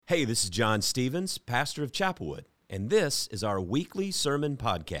Hey, this is John Stevens, pastor of Chapelwood, and this is our weekly sermon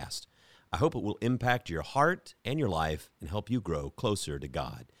podcast. I hope it will impact your heart and your life and help you grow closer to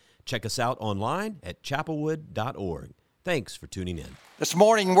God. Check us out online at chapelwood.org. Thanks for tuning in. This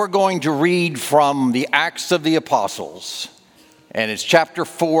morning we're going to read from the Acts of the Apostles, and it's chapter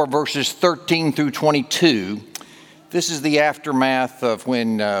 4, verses 13 through 22. This is the aftermath of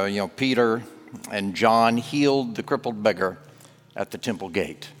when Peter and John healed the crippled beggar at the temple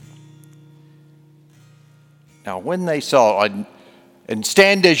gate. Now, when they saw, and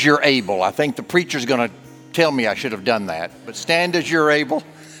stand as you're able. I think the preacher's going to tell me I should have done that, but stand as you're able,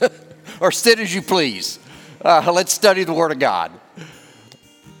 or sit as you please. Let's study the Word of God.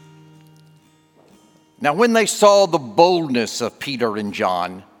 Now, when they saw the boldness of Peter and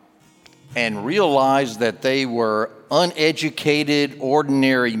John and realized that they were uneducated,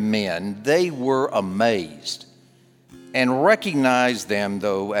 ordinary men, they were amazed and recognized them,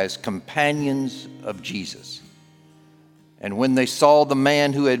 though, as companions of Jesus. And when they saw the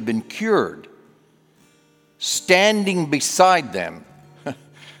man who had been cured standing beside them,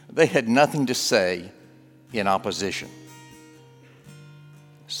 they had nothing to say in opposition.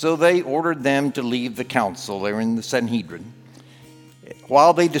 So they ordered them to leave the council. They were in the Sanhedrin,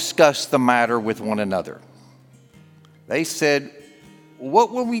 while they discussed the matter with one another. They said, "What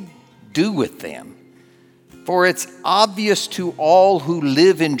will we do with them? For it's obvious to all who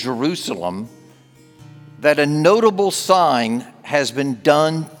live in Jerusalem that a notable sign has been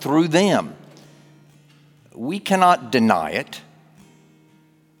done through them. We cannot deny it,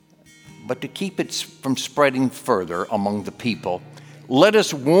 but to keep it from spreading further among the people, let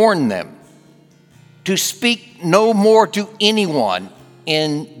us warn them to speak no more to anyone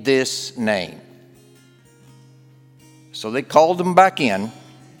in this name." So they called them back in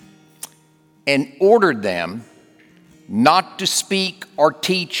and ordered them not to speak or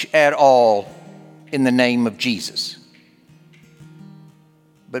teach at all in the name of Jesus.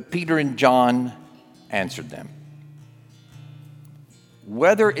 But Peter and John answered them,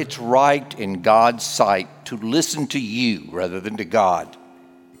 "Whether it's right in God's sight to listen to you rather than to God,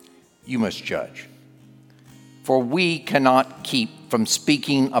 you must judge. For we cannot keep from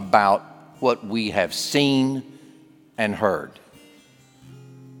speaking about what we have seen and heard."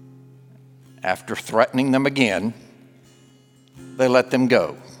 After threatening them again, they let them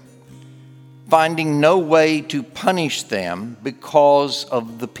go, finding no way to punish them because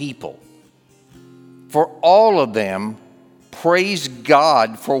of the people. For all of them praised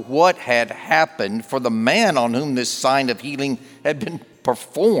God for what had happened, for the man on whom this sign of healing had been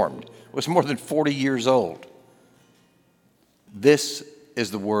performed was more than 40 years old. This is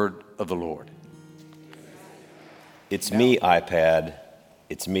the word of the Lord. It's me, iPad.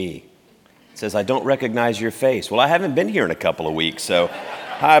 It's me. It says, "I don't recognize your face." Well, I haven't been here in a couple of weeks, so...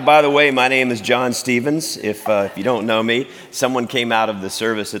 Hi, by the way, my name is John Stevens. If you don't know me, someone came out of the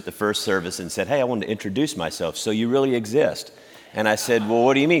service at the first service and said, "Hey, I wanted to introduce myself, so you really exist." And I said, "Well,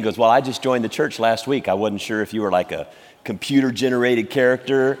 what do you mean?" He goes, "Well, I just joined the church last week. I wasn't sure if you were like a computer-generated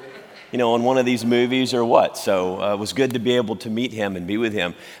character, on one of these movies or what." So it was good to be able to meet him and be with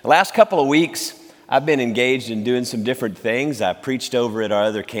him. The last couple of weeks, I've been engaged in doing some different things. I preached over at our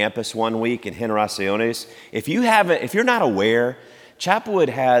other campus one week in Generaciones. If you're not aware, Chapelwood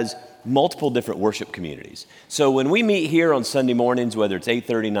has multiple different worship communities. So when we meet here on Sunday mornings, whether it's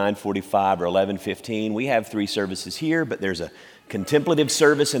 8:30, 9:45, or 11:15, we have 3 services here, but there's a contemplative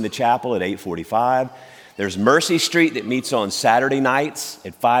service in the chapel at 8:45. There's Mercy Street that meets on Saturday nights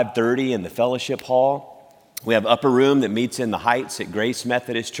at 5:30 in the fellowship hall. We have Upper Room that meets in the Heights at Grace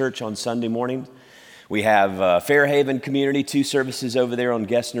Methodist Church on Sunday mornings. We have Fairhaven Community, 2 services over there on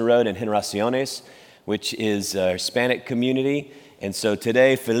Gessner Road in Generaciones, which is a Hispanic community. And so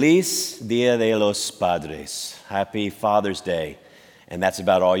today, Feliz Dia de los Padres. Happy Father's Day. And that's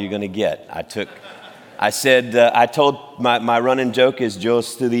about all you're going to get. I told my running joke is, "Yo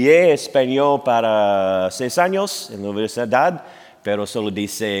estudié español para 6 años en la universidad, pero solo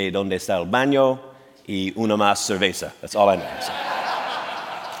dice dónde está el baño y una más cerveza." That's all I know.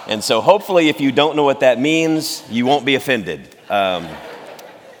 And so hopefully if you don't know what that means, you won't be offended.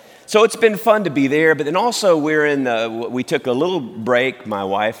 So it's been fun to be there, but then also we took a little break. My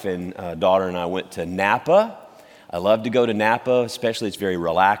wife and daughter and I went to Napa. I love to go to Napa, especially it's very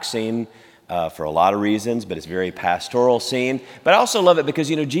relaxing for a lot of reasons, but it's very pastoral scene. But I also love it because,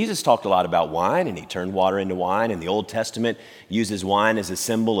 Jesus talked a lot about wine, and he turned water into wine, and the Old Testament uses wine as a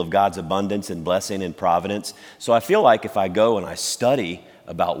symbol of God's abundance and blessing and providence. So I feel like if I go and I study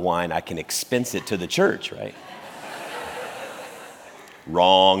about wine, I can expense it to the church, right?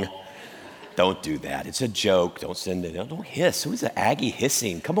 Wrong. Don't do that. It's a joke. Don't send it. Don't hiss. Who's the Aggie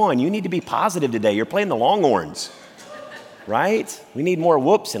hissing? Come on, you need to be positive today. You're playing the Longhorns, right? We need more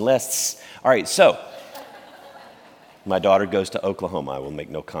whoops and less. All right, so my daughter goes to Oklahoma. I will make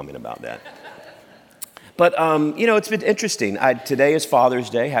no comment about that. But, it's been interesting. Today is Father's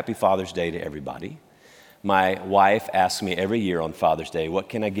Day. Happy Father's Day to everybody. My wife asks me every year on Father's Day, what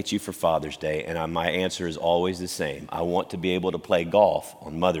can I get you for Father's Day? And my answer is always the same. I want to be able to play golf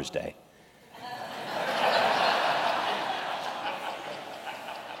on Mother's Day.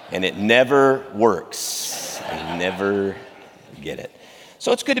 And it never works. I never get it.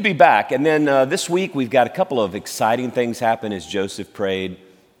 So it's good to be back. And then this week we've got a couple of exciting things happen as Joseph prayed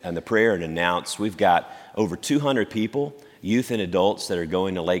and the prayer and announced. We've got over 200 people, youth and adults, that are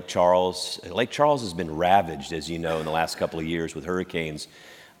going to Lake Charles. Lake Charles has been ravaged, as you know, in the last couple of years with hurricanes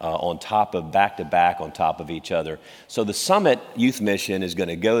on top of back-to-back on top of each other. So the Summit Youth Mission is going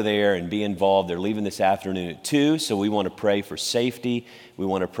to go there and be involved. They're leaving this afternoon at 2, so we want to pray for safety. We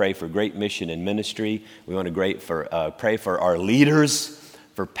want to pray for great mission and ministry. We want to pray for our leaders,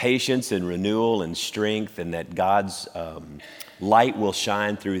 for patience and renewal and strength, and that God's light will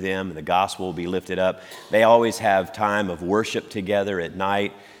shine through them and the gospel will be lifted up. They always have time of worship together at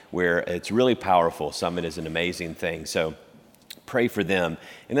night where it's really powerful. Summit is an amazing thing. So pray for them.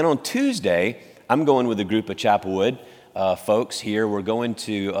 And then on Tuesday, I'm going with a group of Chapelwood folks here. We're going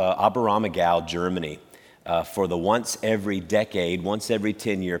to Oberammergau, Germany for the once every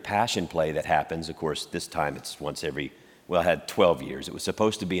 10-year Passion Play that happens. Of course, this time it's it had 12 years. It was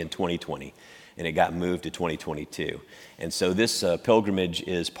supposed to be in 2020. And it got moved to 2022. And so this pilgrimage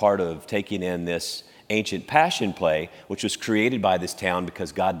is part of taking in this ancient Passion Play, which was created by this town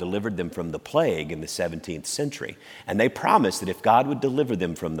because God delivered them from the plague in the 17th century. And they promised that if God would deliver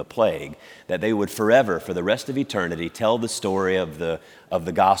them from the plague, that they would forever, for the rest of eternity, tell the story of the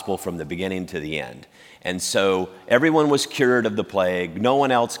gospel from the beginning to the end. And so everyone was cured of the plague. No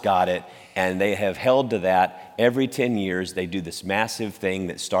one else got it. And they have held to that. Every 10 years, they do this massive thing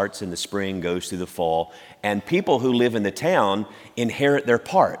that starts in the spring, goes through the fall, and people who live in the town inherit their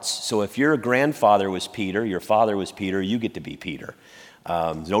parts. So if your grandfather was Peter, your father was Peter, you get to be Peter.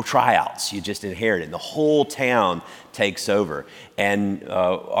 No tryouts, you just inherit it. And the whole town takes over. And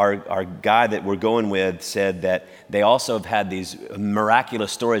our guy that we're going with said that they also have had these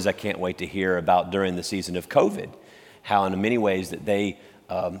miraculous stories I can't wait to hear about during the season of COVID, how in many ways that they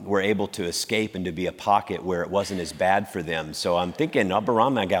were able to escape and to be a pocket where it wasn't as bad for them. So I'm thinking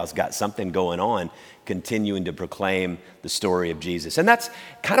Oberammergau's got something going on, continuing to proclaim the story of Jesus. And that's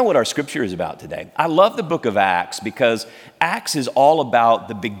kind of what our scripture is about today. I love the book of Acts because Acts is all about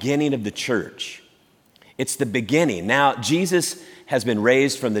the beginning of the church. It's the beginning. Now, Jesus has been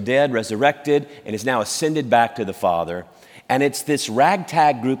raised from the dead, resurrected, and is now ascended back to the Father. And it's this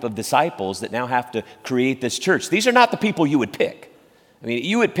ragtag group of disciples that now have to create this church. These are not the people you would pick. I mean,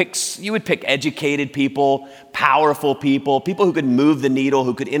 you would pick educated people, powerful people who could move the needle,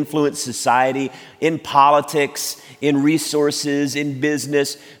 who could influence society in politics, in resources, in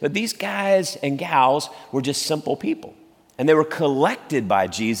business. But these guys and gals were just simple people. And they were collected by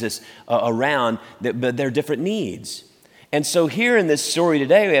Jesus around their different needs. And so here in this story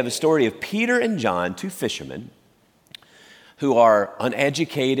today, we have a story of Peter and John, two fishermen, who are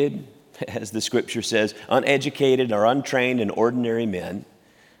uneducated, as the scripture says, uneducated or untrained and ordinary men.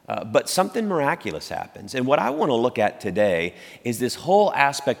 But something miraculous happens. And what I want to look at today is this whole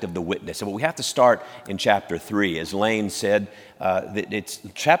aspect of the witness. And we have to start in chapter 3. As Lane said, that it's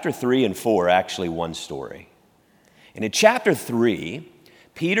chapter 3 and 4 are actually one story. And in chapter 3,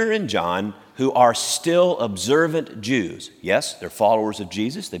 Peter and John, who are still observant Jews. Yes, they're followers of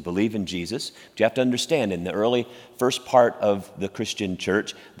Jesus. They believe in Jesus. But you have to understand, in the early first part of the Christian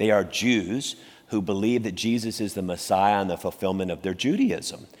church, they are Jews who believe that Jesus is the Messiah and the fulfillment of their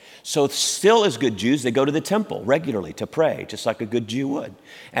Judaism. So still as good Jews, they go to the temple regularly to pray, just like a good Jew would.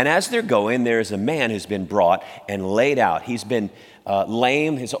 And as they're going, there's a man who's been brought and laid out. He's been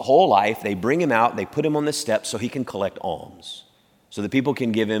lame his whole life. They bring him out. They put him on the steps so he can collect alms, so that people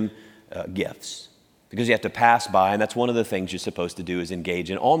can give him gifts, because you have to pass by, and that's one of the things you're supposed to do is engage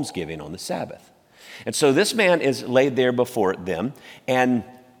in almsgiving on the Sabbath. And so this man is laid there before them, and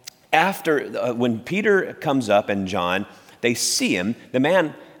after, when Peter comes up and John, they see him, the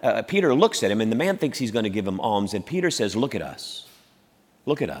man, Peter looks at him, and the man thinks he's going to give him alms, and Peter says, look at us,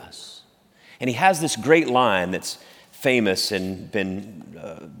 look at us. And he has this great line that's famous and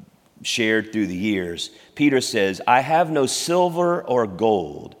been shared through the years. Peter says, I have no silver or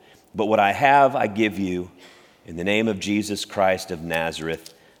gold, but what I have I give you. In the name of Jesus Christ of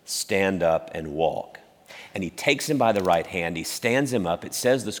Nazareth, stand up and walk. and he takes him by the right hand. He stands him up. It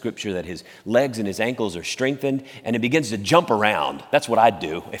says the scripture that his legs and his ankles are strengthened, and he begins to jump around. That's what I'd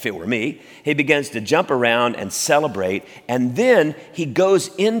do if it were me. He begins to jump around and celebrate, and then he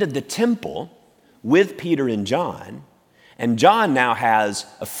goes into the temple with Peter and John. And John now has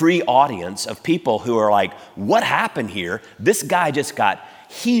a free audience of people who are like, what happened here? This guy just got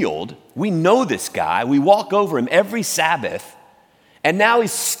healed. We know this guy. We walk over him every Sabbath. And now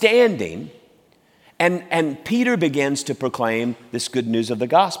he's standing. And Peter begins to proclaim this good news of the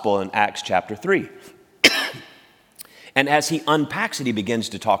gospel in Acts chapter 3. And as he unpacks it, he begins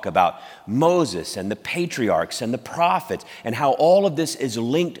to talk about Moses and the patriarchs and the prophets and how all of this is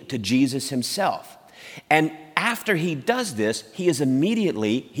linked to Jesus himself. And after he does this, he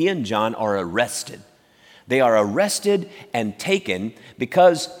and John are arrested. They are arrested and taken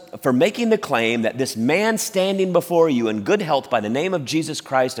because for making the claim that this man standing before you in good health by the name of Jesus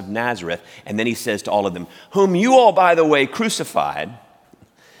Christ of Nazareth, and then he says to all of them, whom you all, by the way, crucified,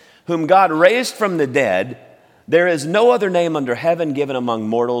 whom God raised from the dead, there is no other name under heaven given among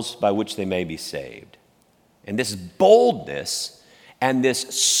mortals by which they may be saved. And this boldness and this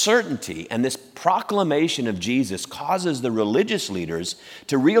certainty and this proclamation of Jesus causes the religious leaders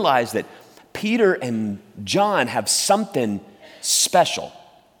to realize that Peter and John have something special.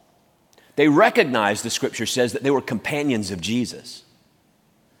 They recognize, the scripture says, that they were companions of Jesus.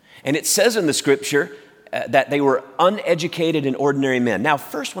 And it says in the scripture that they were uneducated and ordinary men. Now,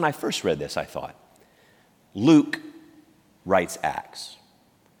 when I first read this, I thought, Luke writes Acts.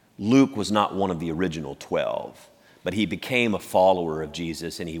 Luke was not one of the original 12. But he became a follower of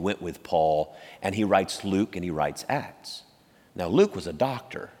Jesus, and he went with Paul, and he writes Luke, and he writes Acts. Now, Luke was a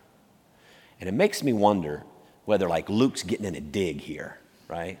doctor, and it makes me wonder whether, like, Luke's getting in a dig here,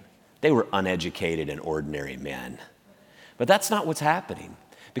 right? They were uneducated and ordinary men. But that's not what's happening,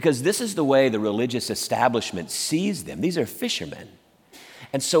 because this is the way the religious establishment sees them. These are fishermen.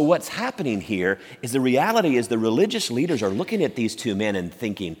 And so what's happening here is the reality is the religious leaders are looking at these two men and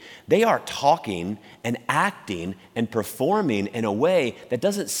thinking they are talking and acting and performing in a way that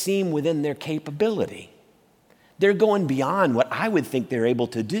doesn't seem within their capability. They're going beyond what I would think they're able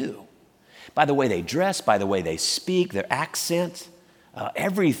to do. By the way they dress, by the way they speak, their accent,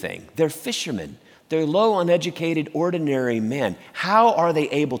 everything. They're fishermen. They're low, uneducated, ordinary men. How are they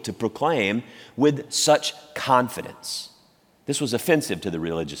able to proclaim with such confidence? This was offensive to the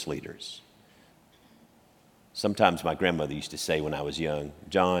religious leaders. Sometimes my grandmother used to say when I was young,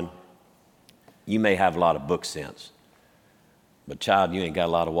 John, you may have a lot of book sense, but child, you ain't got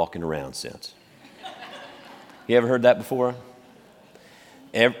a lot of walking around sense. You ever heard that before?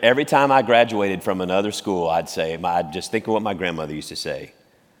 Every time I graduated from another school, I'd just think of what my grandmother used to say.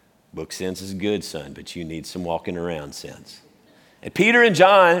 Book sense is good, son, but you need some walking around sense. And Peter and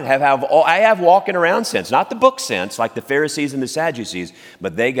John I have walking around sense, not the book sense like the Pharisees and the Sadducees,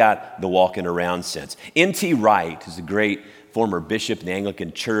 but they got the walking around sense. N.T. Wright, who's a great former bishop in the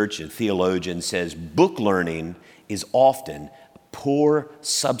Anglican Church and theologian, says book learning is often a poor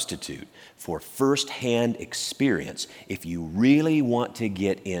substitute for firsthand experience if you really want to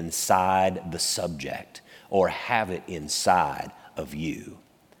get inside the subject or have it inside of you.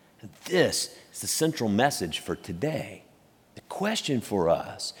 And this is the central message for today. The question for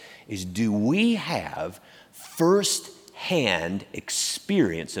us is, do we have first-hand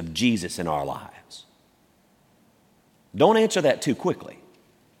experience of Jesus in our lives? Don't answer that too quickly.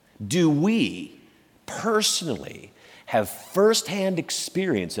 Do we personally have first-hand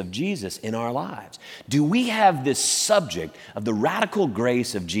experience of Jesus in our lives? Do we have this subject of the radical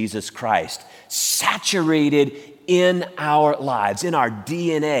grace of Jesus Christ saturated in our lives, in our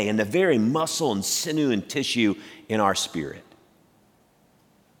DNA, in the very muscle and sinew and tissue in our spirit?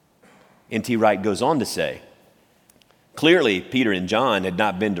 N.T. Wright goes on to say, clearly, Peter and John had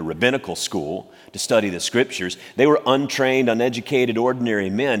not been to rabbinical school to study the scriptures. They were untrained, uneducated, ordinary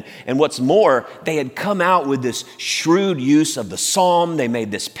men. And what's more, they had come out with this shrewd use of the psalm. They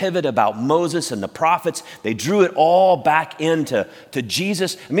made this pivot about Moses and the prophets. They drew it all back into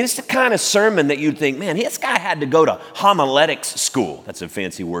Jesus. I mean, it's the kind of sermon that you'd think, man, this guy had to go to homiletics school. That's a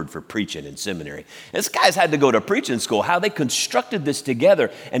fancy word for preaching in seminary. This guy's had to go to preaching school. How they constructed this together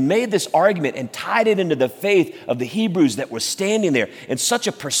and made this argument and tied it into the faith of the Hebrews that were standing there in such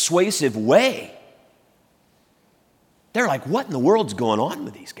a persuasive way. They're like, what in the world's going on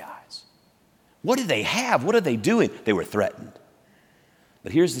with these guys? What do they have? What are they doing? They were threatened.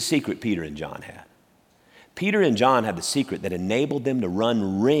 But here's the secret Peter and John had. Peter and John had the secret that enabled them to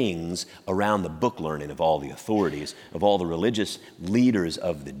run rings around the book learning of all the authorities, of all the religious leaders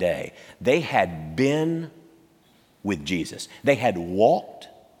of the day. They had been with Jesus. They had walked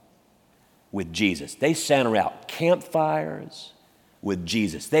with Jesus. They sat around campfires with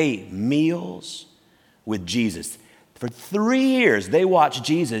Jesus. They ate meals with Jesus. For 3 years, they watched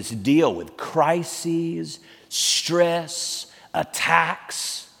Jesus deal with crises, stress,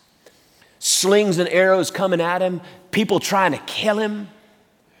 attacks, slings and arrows coming at him, people trying to kill him.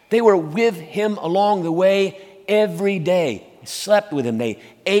 They were with him along the way every day. They slept with him, they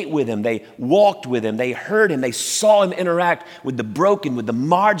ate with him, they walked with him, they heard him, they saw him interact with the broken, with the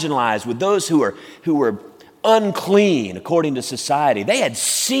marginalized, with those who were unclean according to society. They had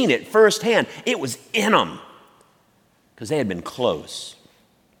seen it firsthand. It was in them because they had been close.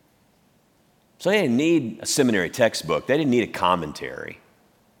 So they didn't need a seminary textbook. They didn't need a commentary.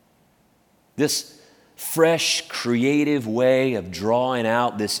 This fresh, creative way of drawing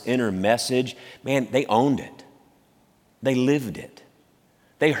out this inner message, man, they owned it. They lived it.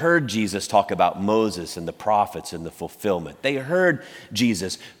 They heard Jesus talk about Moses and the prophets and the fulfillment. They heard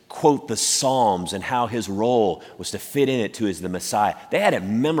Jesus quote the Psalms and how his role was to fit in it to as the Messiah. They had it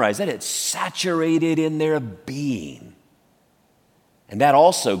memorized. They had it saturated in their being. And that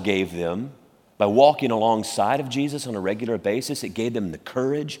also gave them, by walking alongside of Jesus on a regular basis, it gave them the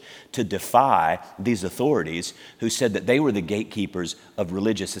courage to defy these authorities who said that they were the gatekeepers of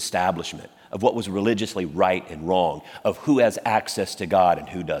religious establishment, of what was religiously right and wrong, of who has access to God and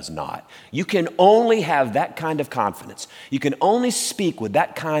who does not. You can only have that kind of confidence. You can only speak with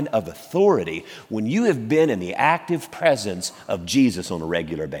that kind of authority when you have been in the active presence of Jesus on a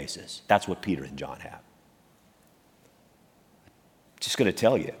regular basis. That's what Peter and John have. Just going to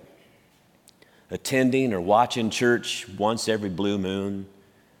tell you, attending or watching church once every blue moon,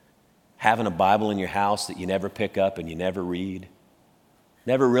 having a Bible in your house that you never pick up and you never read,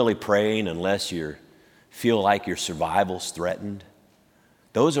 never really praying unless you feel like your survival's threatened.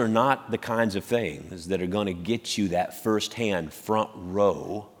 Those are not the kinds of things that are going to get you that firsthand front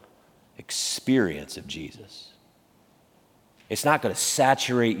row experience of Jesus. It's not going to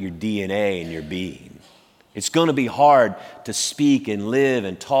saturate your DNA and your being. It's going to be hard to speak and live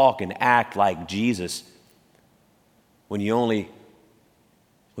and talk and act like Jesus when you're only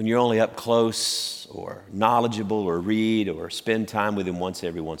up close or knowledgeable or read or spend time with him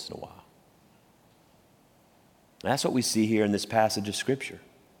every once in a while. That's what we see here in this passage of Scripture.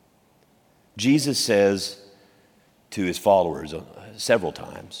 Jesus says to his followers several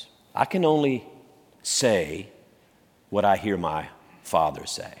times, I can only say what I hear my Father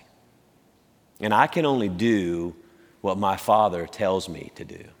say. And I can only do what my Father tells me to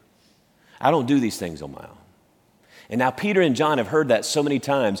do. I don't do these things on my own. And now Peter and John have heard that so many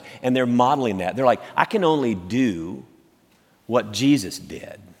times, and they're modeling that. They're like, I can only do what Jesus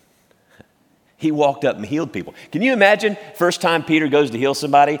did. He walked up and healed people. Can you imagine first time Peter goes to heal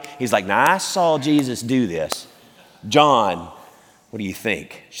somebody? He's like, now I saw Jesus do this. John, what do you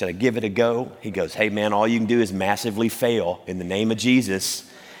think? Should I give it a go? He goes, hey man, all you can do is massively fail in the name of Jesus.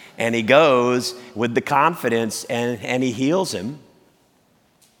 And he goes with the confidence and he heals him.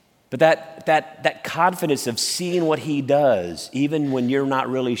 But that confidence of seeing what he does, even when you're not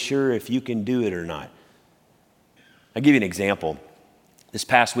really sure if you can do it or not. I'll give you an example. This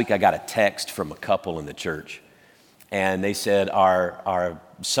past week I got a text from a couple in the church. And they said, our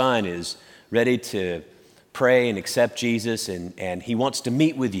son is ready to pray and accept Jesus and he wants to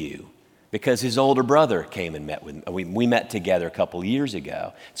meet with you. Because his older brother came and met with me. We met together a couple of years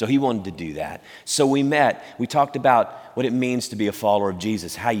ago. So he wanted to do that. So we met. We talked about what it means to be a follower of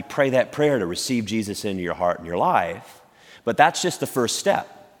Jesus, how you pray that prayer to receive Jesus into your heart and your life. But that's just the first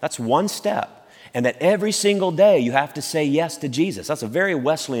step. That's one step. And that every single day you have to say yes to Jesus. That's a very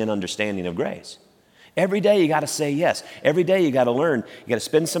Wesleyan understanding of grace. Every day you got to say yes. Every day you got to learn. You got to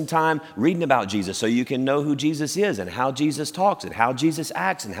spend some time reading about Jesus so you can know who Jesus is and how Jesus talks and how Jesus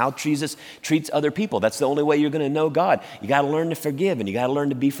acts and how Jesus treats other people. That's the only way you're going to know God. You got to learn to forgive and you got to learn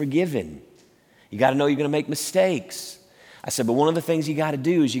to be forgiven. You got to know you're going to make mistakes. I said, but one of the things you got to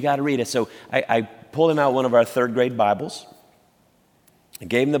do is you got to read it. So I pulled him out one of our third grade Bibles. I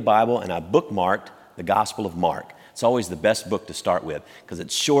gave him the Bible and I bookmarked the Gospel of Mark. It's always the best book to start with because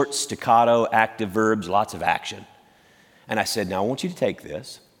it's short, staccato, active verbs, lots of action. And I said, now I want you to take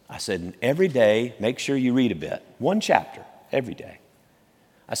this. I said, every day, make sure you read a bit. One chapter every day.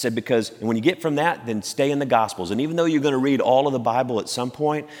 I said, because when you get from that, then stay in the Gospels. And even though you're going to read all of the Bible at some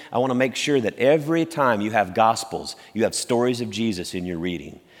point, I want to make sure that every time you have Gospels, you have stories of Jesus in your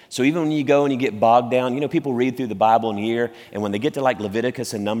reading. So even when you go and you get bogged down, people read through the Bible in a year, and when they get to like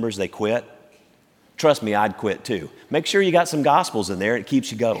Leviticus and Numbers, they quit. Trust me, I'd quit too. Make sure you got some Gospels in there. It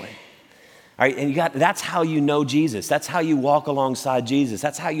keeps you going. All right, and that's how you know Jesus. That's how you walk alongside Jesus.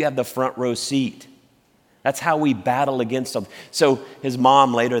 That's how you have the front row seat. That's how we battle against them. So his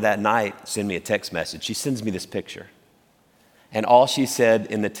mom later that night sent me a text message. She sends me this picture. And all she said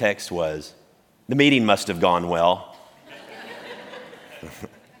in the text was, "The meeting must have gone well."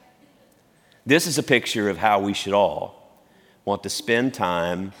 This is a picture of how we should all want to spend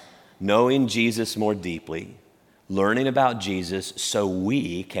time knowing Jesus more deeply, learning about Jesus so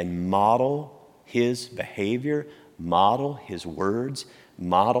we can model his behavior, model his words,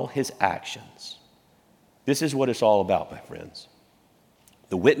 model his actions. This is what it's all about, my friends.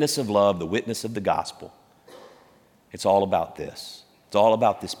 The witness of love, the witness of the gospel. It's all about this. It's all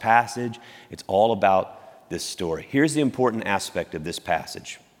about this passage. It's all about this story. Here's the important aspect of this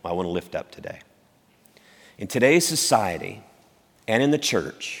passage I want to lift up today. In today's society and in the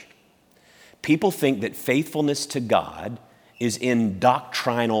church, people think that faithfulness to God is in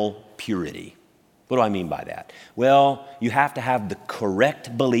doctrinal purity. What do I mean by that? Well, you have to have the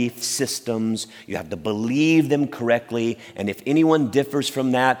correct belief systems. You have to believe them correctly. And if anyone differs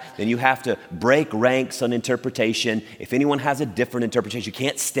from that, then you have to break ranks on interpretation. If anyone has a different interpretation, you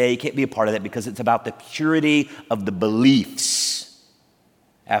can't be a part of that because it's about the purity of the beliefs.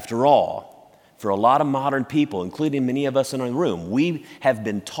 After all, for a lot of modern people, including many of us in our room, we have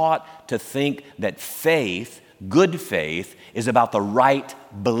been taught to think that faith, good faith, is about the right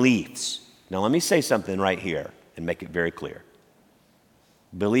beliefs. Now, let me say something right here and make it very clear.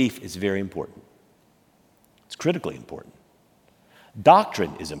 Belief is very important. It's critically important.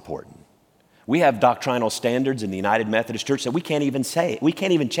 Doctrine is important. We have doctrinal standards in the United Methodist Church that we can't even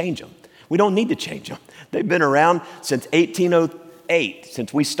change them. We don't need to change them. They've been around since 1808,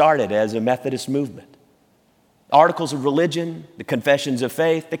 since we started as a Methodist movement. Articles of religion, the confessions of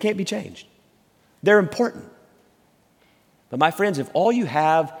faith, they can't be changed. They're important. But my friends, if all you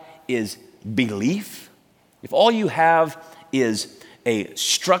have is belief, if all you have is a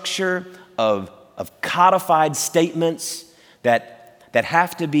structure of codified statements that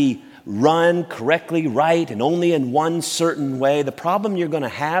have to be run correctly, right, and only in one certain way, the problem you're going to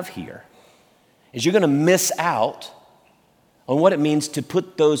have here is you're going to miss out on what it means to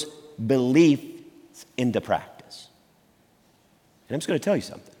put those beliefs into practice. And I'm just going to tell you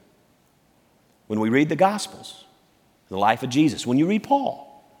something. When we read the Gospels, the life of Jesus, when you read Paul,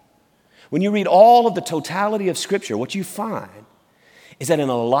 when you read all of the totality of Scripture, what you find is that in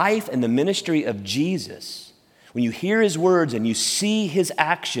the life and the ministry of Jesus, when you hear his words and you see his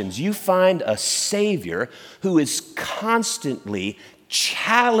actions, you find a Savior who is constantly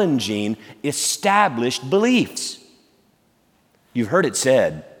challenging established beliefs. You've heard it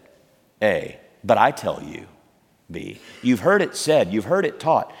said, A, but I tell you, B. You've heard it said, you've heard it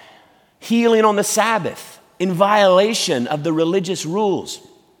taught. Healing on the Sabbath in violation of the religious rules.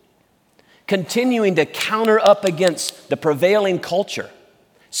 Continuing to counter up against the prevailing culture,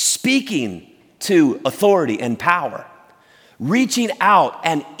 speaking to authority and power, reaching out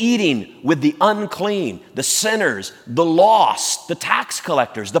and eating with the unclean, the sinners, the lost, the tax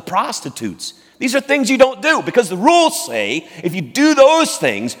collectors, the prostitutes. These are things you don't do because the rules say if you do those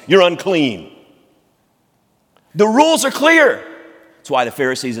things, you're unclean. The rules are clear. That's why the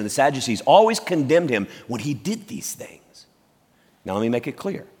Pharisees and the Sadducees always condemned him when he did these things. Now let me make it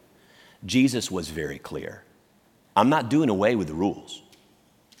clear. Jesus was very clear. I'm not doing away with the rules.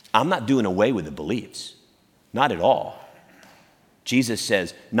 I'm not doing away with the beliefs. Not at all. Jesus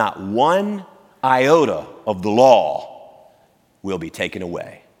says, not one iota of the law will be taken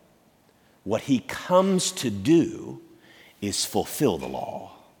away. What he comes to do is fulfill the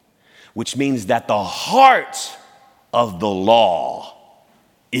law, which means that the heart of the law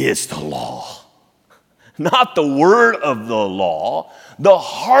is the law. Not the word of the law, the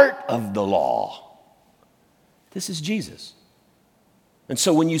heart of the law. This is Jesus. And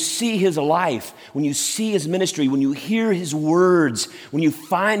so when you see his life, when you see his ministry, when you hear his words, when you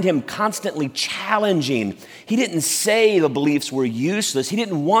find him constantly challenging, he didn't say the beliefs were useless. He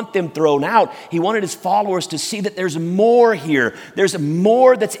didn't want them thrown out. He wanted his followers to see that there's more here. There's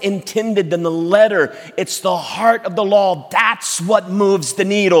more that's intended than the letter. It's the heart of the law. That's what moves the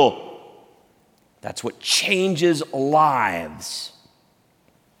needle. That's what changes lives.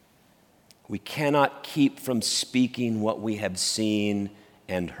 We cannot keep from speaking what we have seen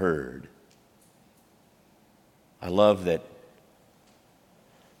and heard. I love that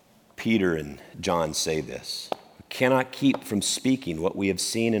Peter and John say this. We cannot keep from speaking what we have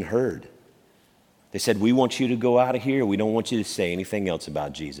seen and heard. They said, we want you to go out of here. We don't want you to say anything else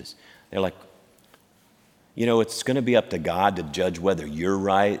about Jesus. They're like, You know, it's going to be up to God to judge whether you're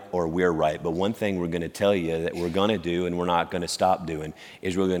right or we're right. But one thing we're going to tell you that we're going to do and we're not going to stop doing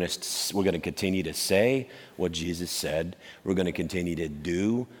is we're going to continue to say what Jesus said. We're going to continue to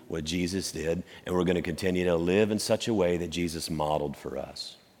do what Jesus did. And we're going to continue to live in such a way that Jesus modeled for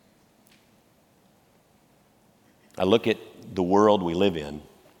us. I look at the world we live in,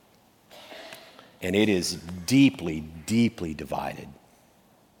 and it is deeply, deeply divided.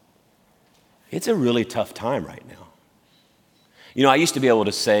 It's a really tough time right now. You know, I used to be able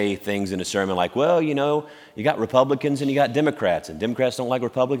to say things in a sermon like, well, you know, you got Republicans and you got Democrats, and Democrats don't like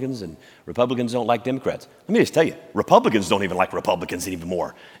Republicans, and Republicans don't like Democrats. Let me just tell you, Republicans don't even like Republicans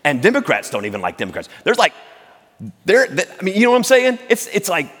anymore, and Democrats don't even like Democrats. You know what I'm saying? It's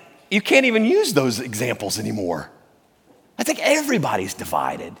like, you can't even use those examples anymore. I think everybody's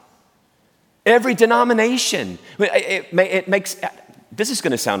divided. Every denomination. It makes... This is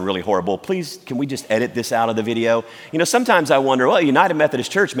going to sound really horrible. Please, can we just edit this out of the video? You know, sometimes I wonder, well, United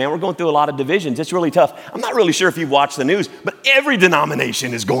Methodist Church, man, we're going through a lot of divisions. It's really tough. I'm not really sure if you've watched the news, but every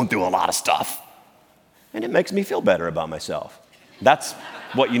denomination is going through a lot of stuff. And it makes me feel better about myself. That's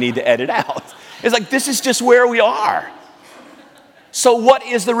what you need to edit out. It's like, this is just where we are. So what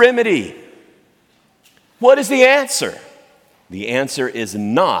is the remedy? What is the answer? The answer is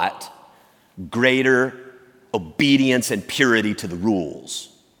not greater obedience and purity to the rules.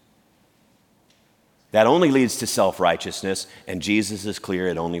 That only leads to self-righteousness, and Jesus is clear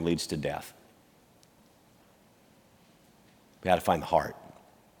it only leads to death. We got to find the heart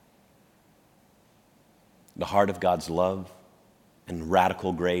of God's love and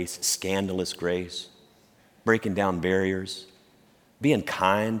radical grace, scandalous grace, breaking down barriers, being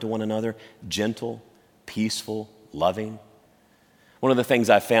kind to one another, gentle, peaceful, loving. One of the things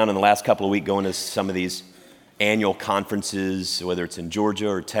I've found in the last couple of weeks going to some of these annual conferences, whether it's in Georgia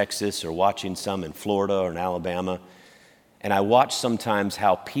or Texas or watching some in Florida or in Alabama, and I watch sometimes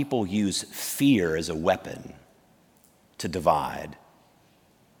how people use fear as a weapon to divide.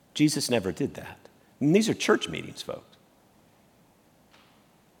 Jesus never did that. And these are church meetings, folks.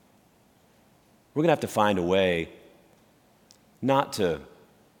 We're going to have to find a way not to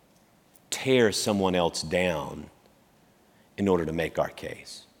tear someone else down in order to make our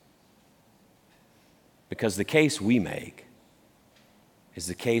case. Because the case we make is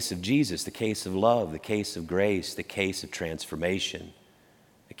the case of Jesus, the case of love, the case of grace, the case of transformation,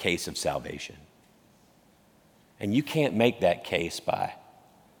 the case of salvation. And you can't make that case by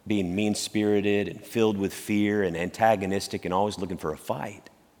being mean-spirited and filled with fear and antagonistic and always looking for a fight.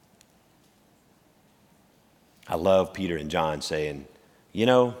 I love Peter and John saying, you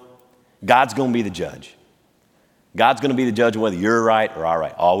know, God's going to be the judge. God's going to be the judge whether you're right or I'm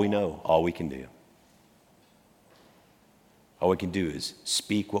right. All we know, all we can do. All we can do is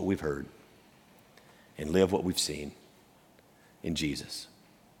speak what we've heard and live what we've seen in Jesus.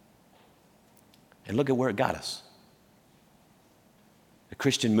 And look at where it got us. The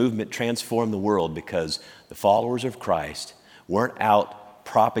Christian movement transformed the world because the followers of Christ weren't out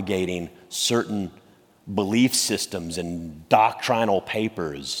propagating certain belief systems and doctrinal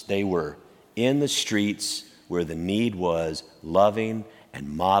papers. They were in the streets where the need was, loving and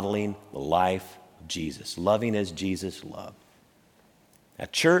modeling the life of Jesus, loving as Jesus loved.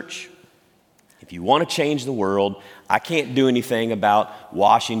 At church, if you want to change the world, I can't do anything about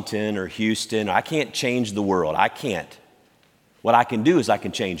Washington or Houston. I can't change the world. I can't. What I can do is I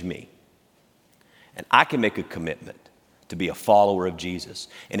can change me. And I can make a commitment to be a follower of Jesus.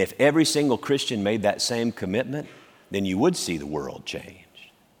 And if every single Christian made that same commitment, then you would see the world change.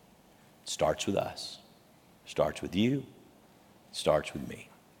 It starts with us. It starts with you. It starts with me.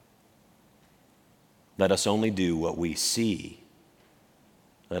 Let us only do what we see.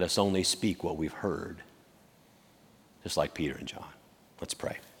 Let us only speak what we've heard, just like Peter and John. Let's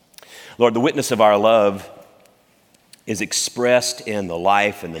pray. Lord, the witness of our love is expressed in the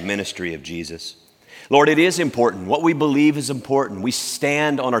life and the ministry of Jesus. Lord, it is important. What we believe is important. We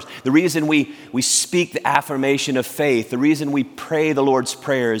stand on the reason we speak the affirmation of faith, the reason we pray the Lord's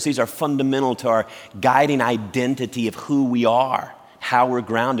prayers, these are fundamental to our guiding identity of who we are, how we're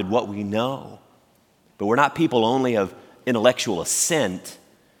grounded, what we know. But we're not people only of intellectual assent.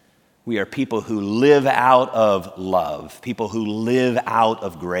 We are people who live out of love, people who live out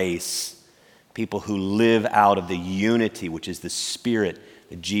of grace, people who live out of the unity, which is the spirit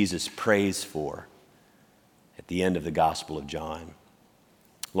that Jesus prays for at the end of the Gospel of John.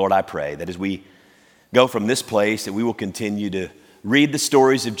 Lord, I pray that as we go from this place, that we will continue to read the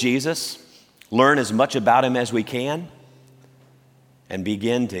stories of Jesus, learn as much about him as we can, and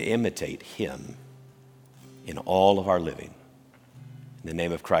begin to imitate him in all of our living. In the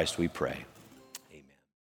name of Christ we pray.